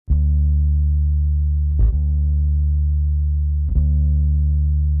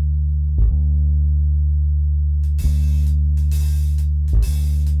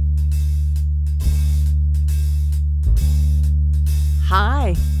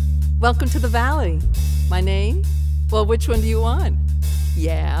Hi, welcome to the Valley. My name? Well, which one do you want?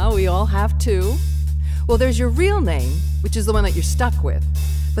 Yeah, we all have two. Well, there's your real name, which is the one that you're stuck with.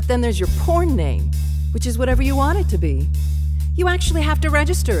 But then there's your porn name, which is whatever you want it to be. You actually have to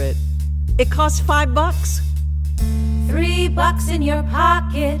register it. It costs $5. $3 in your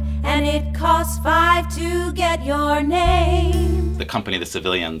pocket, and it costs $5 to get your name. The company, the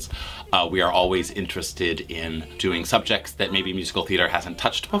Civilians, we are always interested in doing subjects that maybe musical theater hasn't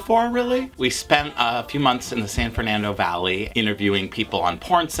touched before, really. We spent a few months in the San Fernando Valley interviewing people on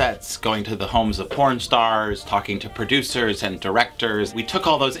porn sets, going to the homes of porn stars, talking to producers and directors. We took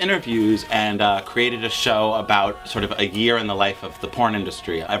all those interviews and created a show about sort of a year in the life of the porn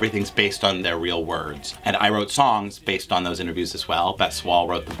industry. Everything's based on their real words. And I wrote songs based on those interviews as well. Bess Wohl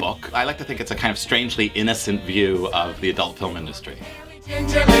wrote the book. I like to think it's a kind of strangely innocent view of the adult film industry.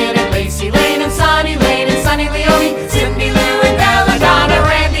 Ginger Lynn and Lacey Lane and Sonny Lane and Sonny Leone, Cindy Lou and Bella Donna,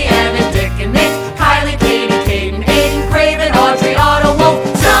 Randy, Evan, Dick and Nick, Kylie, Katie, Caden, Aiden, Craven, Audrey, Otto,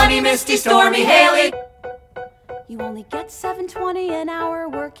 Wolf, Johnny, Misty, Stormy, Haley. You only get $7.20 an hour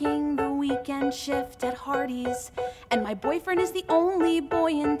working the weekend shift at Hardee's. And my boyfriend is the only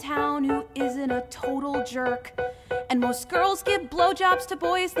boy in town who isn't a total jerk. And most girls give blowjobs to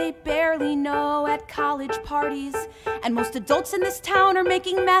boys they barely know at college parties. And most adults in this town are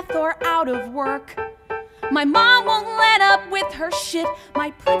making meth or out of work. My mom won't let up with her shit.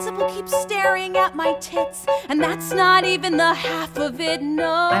 My principal keeps staring at my tits. And that's not even the half of it,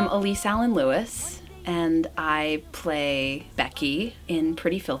 no. I'm Elise Allen Lewis, and I play Becky in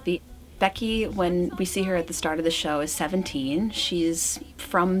Pretty Filthy. Becky, when we see her at the start of the show, is 17. She's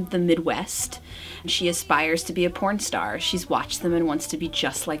from the Midwest. She aspires to be a porn star. She's watched them and wants to be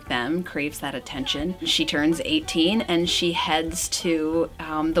just like them, craves that attention. She turns 18 and she heads to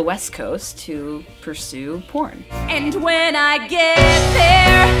the West Coast to pursue porn. And when I get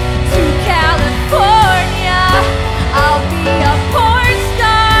there to California, I'll be a porn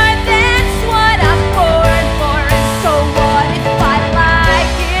star. That's what I'm born for. And so what if I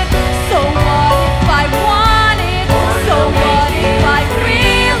like it? So what if I want it? So what if I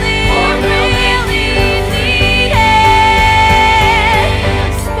really, really need it?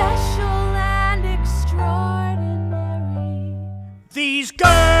 Special and extraordinary. These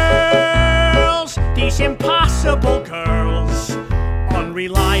girls, these impossible girls,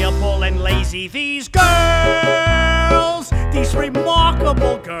 unreliable and lazy. These girls, these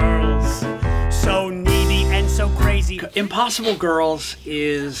remarkable girls, so needy and so crazy. Impossible Girls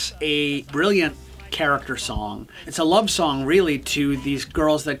is a brilliant character song. It's a love song, really, to these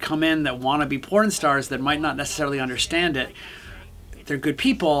girls that come in that want to be porn stars that might not necessarily understand it. They're good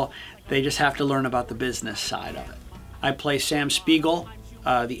people, they just have to learn about the business side of it. I play Sam Spiegel,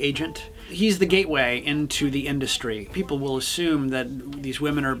 the agent. He's the gateway into the industry. People will assume that these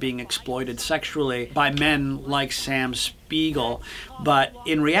women are being exploited sexually by men like Sam Spiegel, but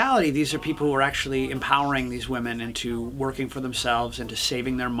in reality, these are people who are actually empowering these women into working for themselves, into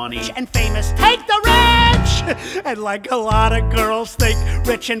saving their money. And famous take the rich! And like a lot of girls think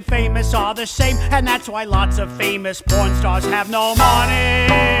rich and famous are the same, and that's why lots of famous porn stars have no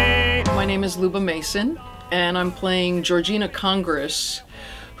money. My name is Luba Mason, and I'm playing Georgina Congress,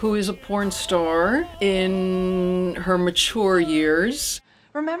 who is a porn star in her mature years.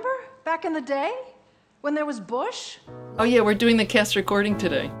 Remember back in the day when there was Bush? Oh yeah, we're doing the cast recording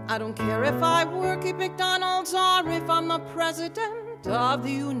today. I don't care if I work at McDonald's or if I'm the president of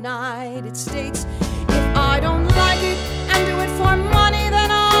the United States. If I don't like it and do it for money, then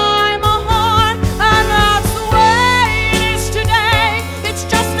I'm a whore. And that's the way it is today. It's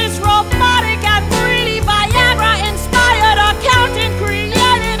just this robotic and greedy Viagra-inspired accountant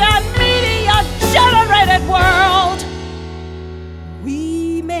created a media-generated world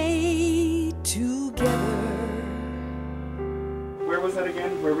we made together. Where was that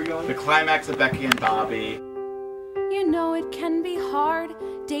again? Where are we going? The climax of Becky and Bobby. You know it can be hard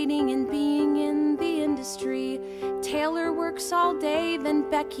dating and being in the industry. Taylor works all day, then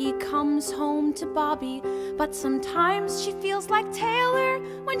Becky comes home to Bobby. But sometimes she feels like Taylor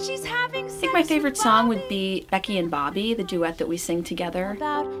when she's having sex. I think my favorite song would be Becky and Bobby, the duet that we sing together.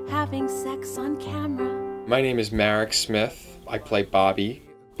 About having sex on camera. My name is Marek Smith. I play Bobby.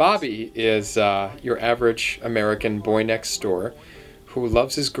 Bobby is your average American boy next door who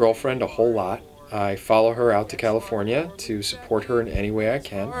loves his girlfriend a whole lot. I follow her out to California to support her in any way I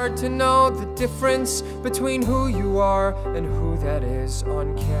can. Hard to know the difference between who you are and who that is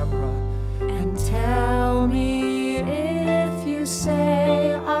on camera. And tell me if you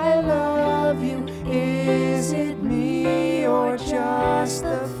say I love you, is it me or just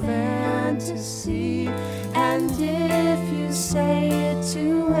the fantasy? And if you say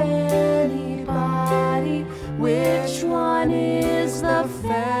to anybody. Which one is the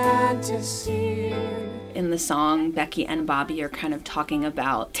fantasy? In the song, Becky and Bobby are kind of talking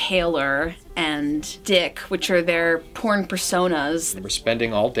about Taylor and Dick, which are their porn personas. We're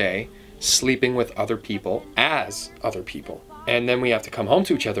spending all day sleeping with other people as other people. And then we have to come home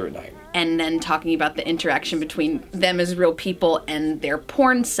to each other at night. And then talking about the interaction between them as real people and their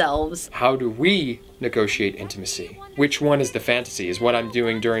porn selves. How do we negotiate intimacy? Which one is the fantasy? Is what I'm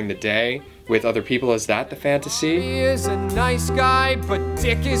doing during the day with other people, is that the fantasy? He is a nice guy, but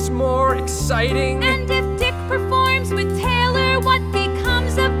Dick is more exciting. And if Dick performs with Taylor, what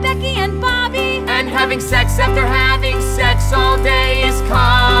becomes of Becky and Bobby? And having sex after having sex all day is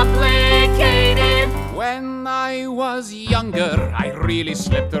complicated. When I was younger, I really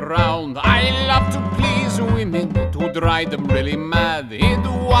slept around. I loved to please women, to drive them really mad. It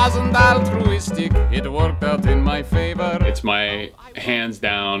wasn't altruistic, it worked out in my favor. It's my hands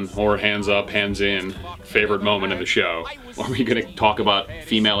down or hands up, hands in favorite moment of the show. Are we gonna talk about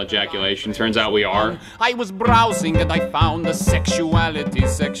female ejaculation? Turns out we are. I was browsing and I found the sexuality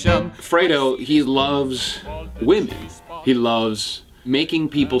section. Fredo, he loves women. He loves making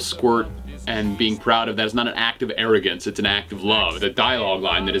people squirt and being proud of that. Is not an act of arrogance, it's an act of love. The dialogue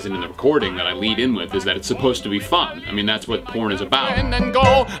line that isn't in the recording that I lead in with is that it's supposed to be fun. I mean, that's what porn is about. And then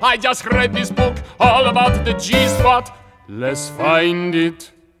go, I just read this book all about the G-spot. Let's find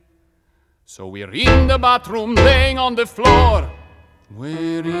it. So we're in the bathroom, laying on the floor.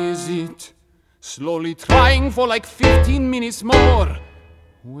 Where is it? Slowly trying for like 15 minutes more.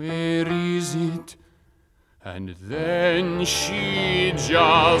 Where is it? And then she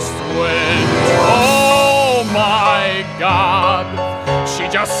just went, oh my God. She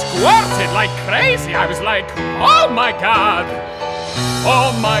just squirted like crazy. I was like, oh my God.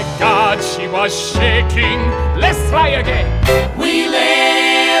 Oh my God, she was shaking. Let's try again. We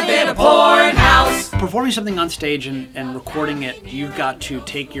live in a porn house. Performing something on stage and recording it, you've got to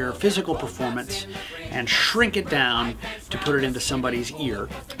take your physical performance and shrink it down to put it into somebody's ear.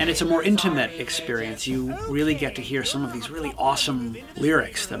 And it's a more intimate experience. You really get to hear some of these really awesome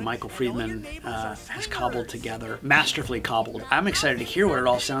lyrics that Michael Friedman has cobbled together, masterfully cobbled. I'm excited to hear what it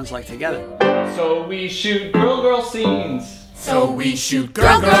all sounds like together. So we shoot girl scenes. So we shoot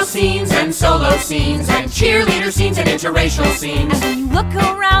girl scenes and solo scenes and cheerleader scenes and interracial scenes. And when you look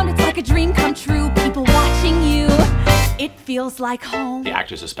around, it's like a dream come true. People watching you, it feels like home. The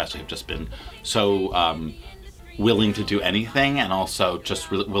actors especially have just been so willing to do anything, and also just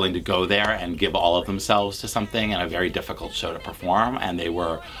willing to go there and give all of themselves to something in a very difficult show to perform, and they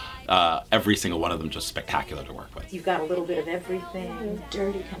were every single one of them just spectacular to work with. You've got a little bit of everything,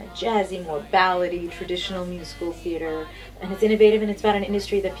 dirty, kind of jazzy, more ballady, traditional musical theater, and it's innovative, and it's about an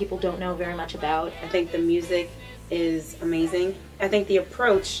industry that people don't know very much about. I think the music is amazing. I think the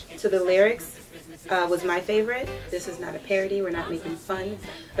approach to the lyrics was my favorite. This is not a parody. We're not making fun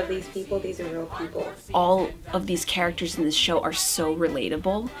of these people. These are real people. All of these characters in this show are so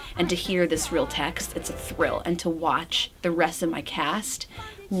relatable, and to hear this real text, it's a thrill. And to watch the rest of my cast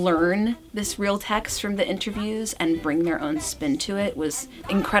learn this real text from the interviews and bring their own spin to it was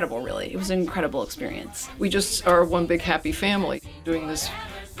incredible, really. It was an incredible experience. We just are one big happy family doing this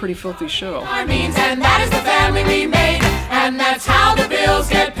pretty filthy show. Our means, and that is the family we made, and that's how the bills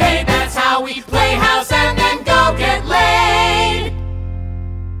get paid. That's how we play house and then go get laid.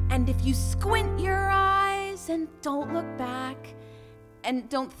 And if you squint your eyes and don't look back, and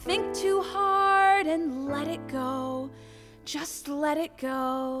don't think too hard and let it go, just let it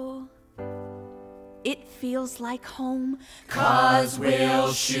go. It feels like home. 'Cause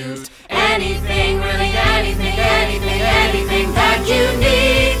we'll shoot anything, really anything, anything.